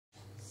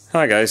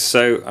Hi guys,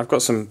 so I've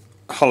got some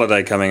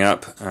holiday coming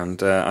up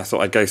and I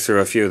thought I'd go through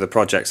a few of the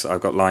projects that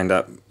I've got lined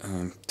up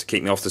to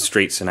keep me off the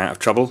streets and out of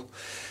trouble.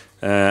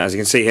 As you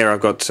can see here,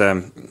 I've got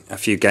a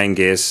few Game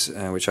Gears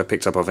which I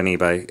picked up off an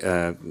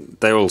eBay.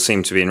 They all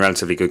seem to be in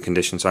relatively good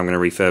condition, so I'm going to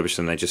refurbish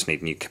them. They just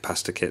need new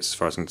capacitor kits as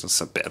far as I'm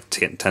concerned, a bit of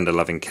tender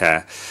loving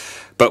care.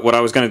 But what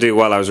I was going to do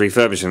while I was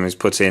refurbishing them is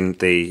put in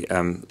the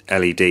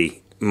LED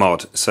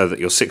mod so that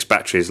your 6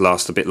 batteries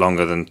last a bit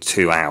longer than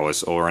 2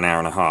 hours or an hour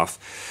and a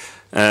half.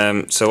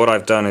 So what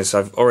I've done is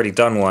I've already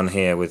done one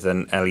here with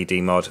an LED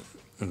mod.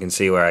 You can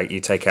see where you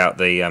take out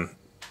the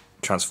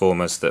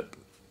transformers that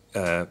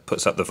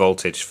puts up the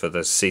voltage for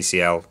the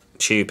CCL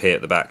tube here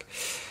at the back,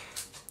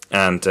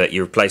 and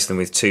you replace them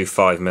with two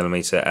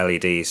 5mm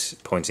LEDs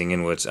pointing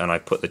inwards, and I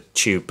put the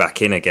tube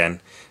back in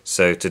again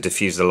so to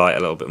diffuse the light a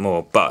little bit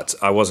more. But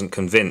I wasn't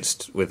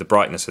convinced with the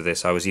brightness of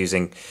this. I was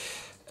using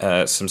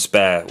some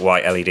spare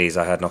white LEDs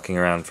I had knocking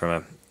around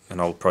from an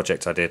old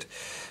project I did,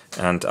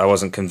 and I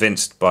wasn't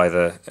convinced by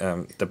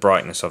the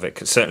brightness of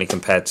it, certainly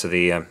compared to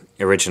the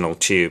original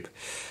tube.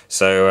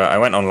 So I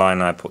went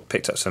online and I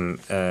picked up some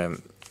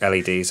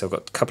LEDs. I've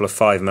got a couple of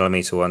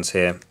 5mm ones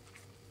here.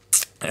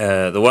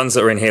 The ones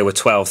that are in here were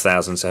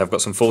 12,000, so I've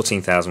got some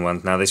 14,000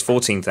 ones. Now these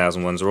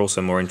 14,000 ones are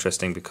also more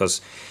interesting because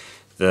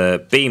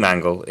the beam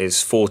angle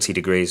is 40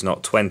 degrees,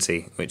 not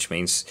 20, which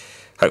means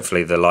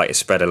hopefully the light is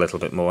spread a little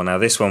bit more. Now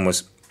this one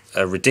was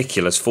a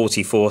ridiculous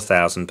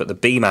 44,000, but the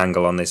beam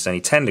angle on this is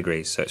only 10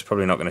 degrees, so it's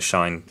probably not going to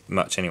shine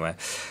much anyway.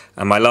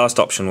 And my last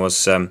option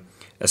was a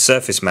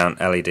surface mount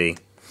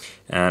LED.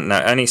 Now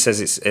it only says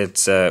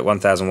it's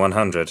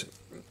 1100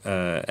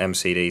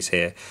 MCDs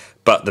here,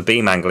 but the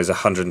beam angle is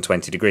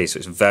 120 degrees, so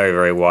it's very,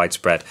 very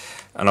widespread.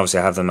 And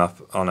obviously I have them up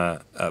on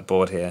a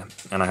board here,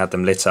 and I had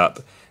them lit up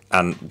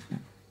and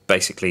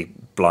basically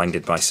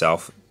blinded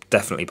myself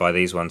definitely by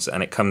these ones,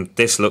 and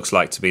this looks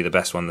like to be the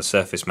best one. The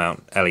surface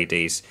mount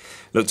LEDs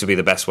look to be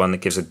the best one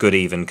that gives a good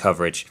even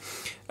coverage.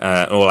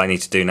 All I need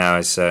to do now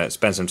is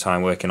spend some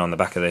time working on the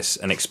back of this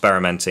and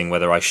experimenting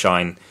whether I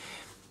stick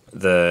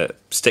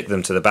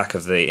them to the back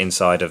of the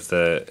inside of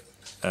the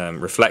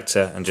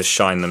reflector and just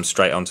shine them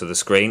straight onto the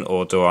screen,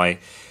 or do I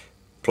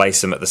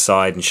place them at the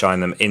side and shine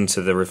them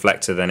into the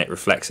reflector, then it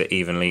reflects it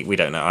evenly. We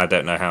don't know. I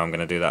don't know how I'm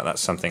going to do that.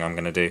 That's something I'm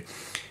going to do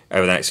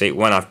over the next week.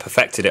 When I've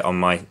perfected it on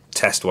my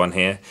test one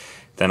here,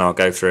 then I'll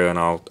go through and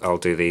I'll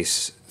do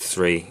these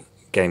 3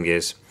 Game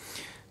Gears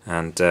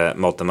and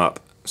mod them up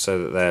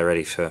so that they're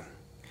ready for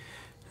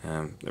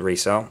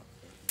resale.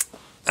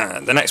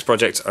 The next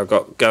project I've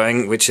got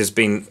going, which has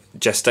been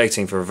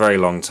gestating for a very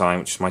long time,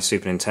 which is my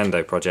Super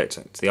Nintendo project.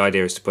 The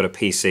idea is to put a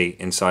PC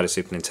inside a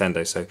Super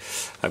Nintendo. So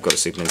I've got a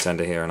Super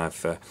Nintendo here, and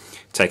I've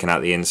taken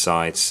out the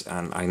insides,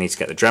 and I need to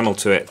get the Dremel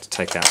to it to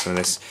take out some of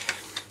this.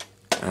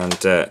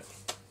 And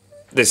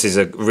this is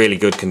a really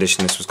good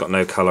condition. This has got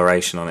no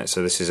coloration on it,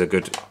 so this is a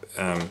good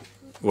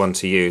one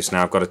to use.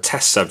 Now I've got a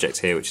test subject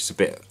here, which is a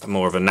bit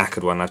more of a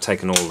knackered one. I've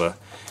taken all the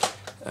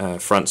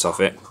fronts off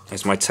it.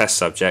 It's my test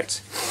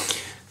subject.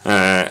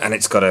 And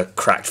it's got a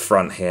cracked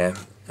front here,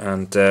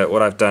 and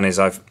what I've done is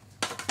I've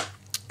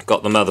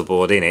got the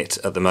motherboard in it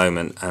at the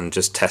moment and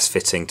just test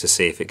fitting to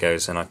see if it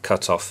goes, and I've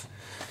cut off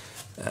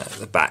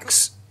the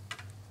backs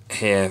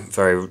here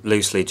very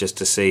loosely just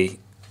to see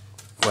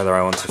whether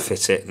I want to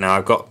fit it. Now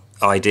I've got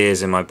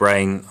ideas in my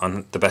brain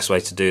on the best way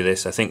to do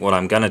this. I think what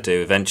I'm going to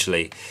do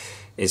eventually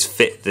is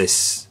fit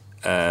this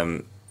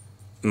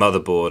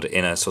motherboard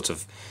in a sort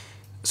of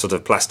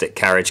plastic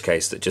carriage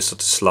case that just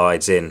sort of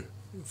slides in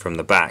from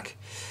the back.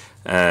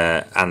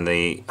 And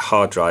the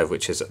hard drive,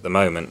 which is at the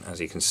moment, as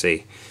you can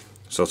see,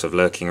 sort of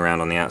lurking around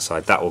on the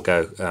outside, that will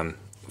go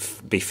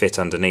be fit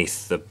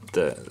underneath the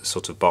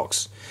sort of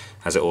box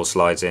as it all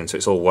slides in, so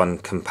it's all one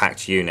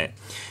compact unit.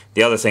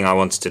 The other thing I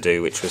wanted to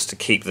do, which was to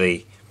keep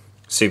the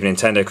Super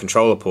Nintendo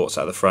controller ports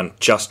at the front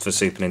just for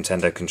Super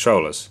Nintendo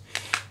controllers.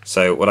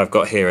 So what I've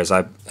got here is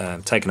I've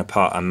taken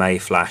apart a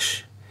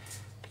Mayflash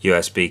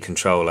USB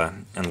controller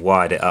and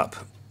wired it up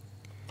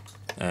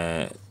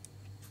to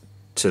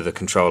the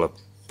controller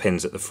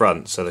pins at the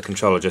front, so the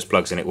controller just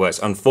plugs in, it works.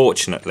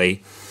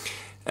 Unfortunately,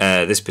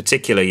 this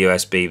particular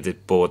USB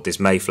board, this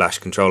Mayflash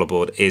controller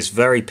board, is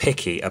very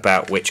picky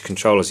about which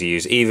controllers you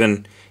use,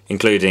 even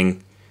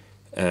including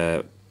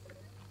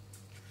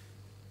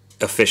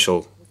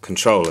official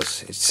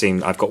controllers. It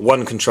seems I've got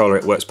one controller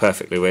it works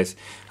perfectly with.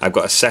 I've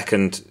got a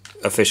second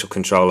official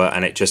controller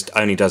and it just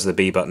only does the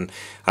B button.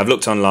 I've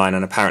looked online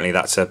and apparently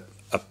that's a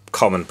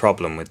common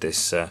problem with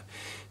this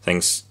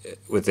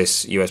with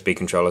this USB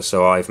controller,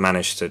 so I'm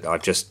going to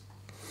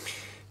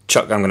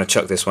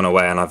chuck this one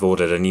away, and I've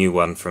ordered a new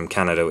one from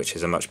Canada, which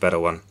is a much better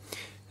one,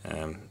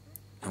 and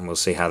we'll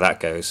see how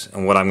that goes.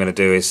 And what I'm going to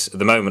do is, at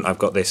the moment I've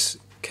got this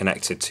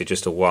connected to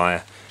just a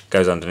wire,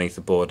 goes underneath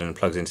the board and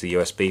plugs into the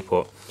USB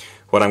port.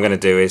 What I'm going to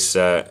do is,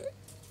 I've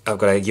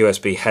got a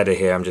USB header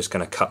here. I'm just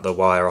going to cut the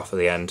wire off at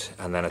the end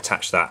and then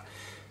attach that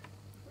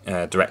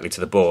directly to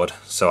the board,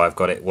 so I've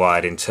got it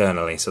wired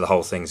internally, so the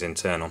whole thing's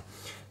internal,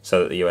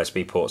 so that the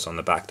USB ports on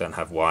the back don't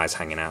have wires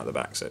hanging out the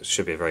back, so it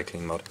should be a very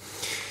clean mod.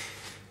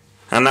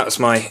 And that's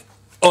my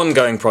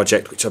ongoing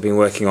project which I've been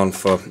working on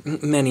for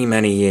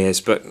many years,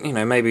 but you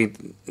know, maybe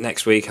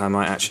next week I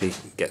might actually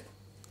get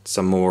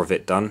some more of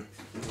it done.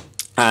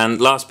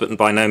 And last but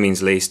by no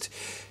means least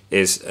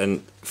is a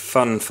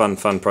fun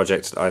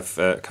project that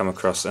I've come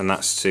across, and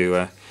that's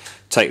to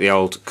take the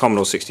old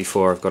Commodore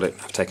 64.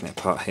 I've taken it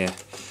apart here,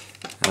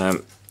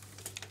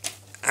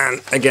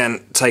 and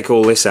again take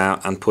all this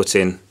out and put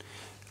in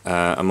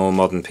a more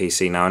modern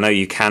PC. Now I know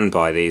you can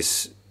buy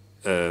these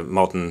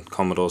modern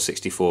Commodore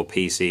 64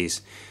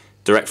 PCs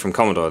direct from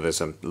Commodore.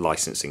 There's a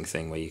licensing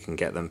thing where you can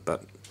get them,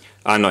 but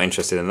I'm not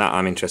interested in that.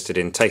 I'm interested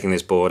in taking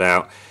this board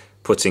out,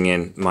 putting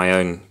in my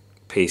own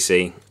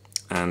PC,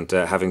 and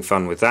having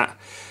fun with that.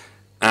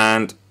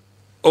 And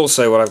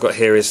also what I've got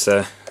here is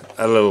a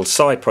little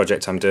side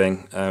project I'm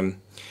doing. And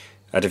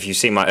if you've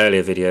seen my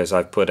earlier videos,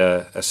 I've put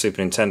a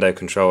Super Nintendo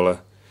controller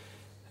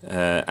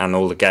and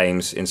all the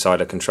games inside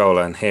a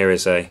controller, and here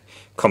is a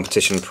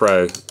Competition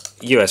Pro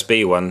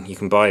USB one. You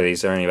can buy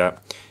these, they're only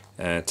about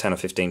 10 or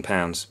 15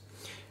 pounds.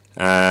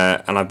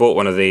 And I bought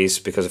one of these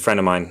because a friend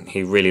of mine,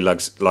 he really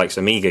likes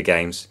Amiga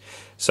games.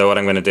 So what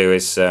I'm going to do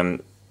is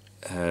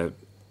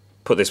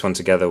put this one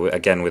together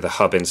again with a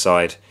hub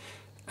inside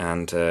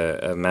and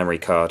a memory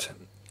card,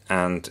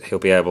 and he'll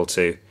be able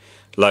to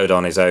load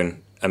on his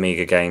own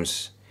Amiga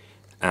games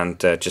and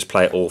just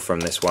play it all from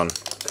this one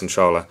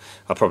controller.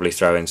 I'll probably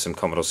throw in some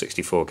Commodore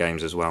 64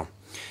 games as well.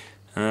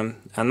 And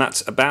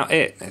that's about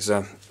it. There's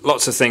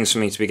lots of things for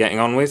me to be getting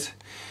on with,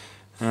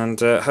 and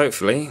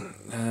hopefully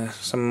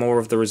some more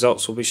of the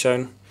results will be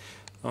shown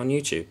on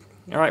YouTube.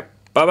 Alright,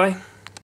 bye bye.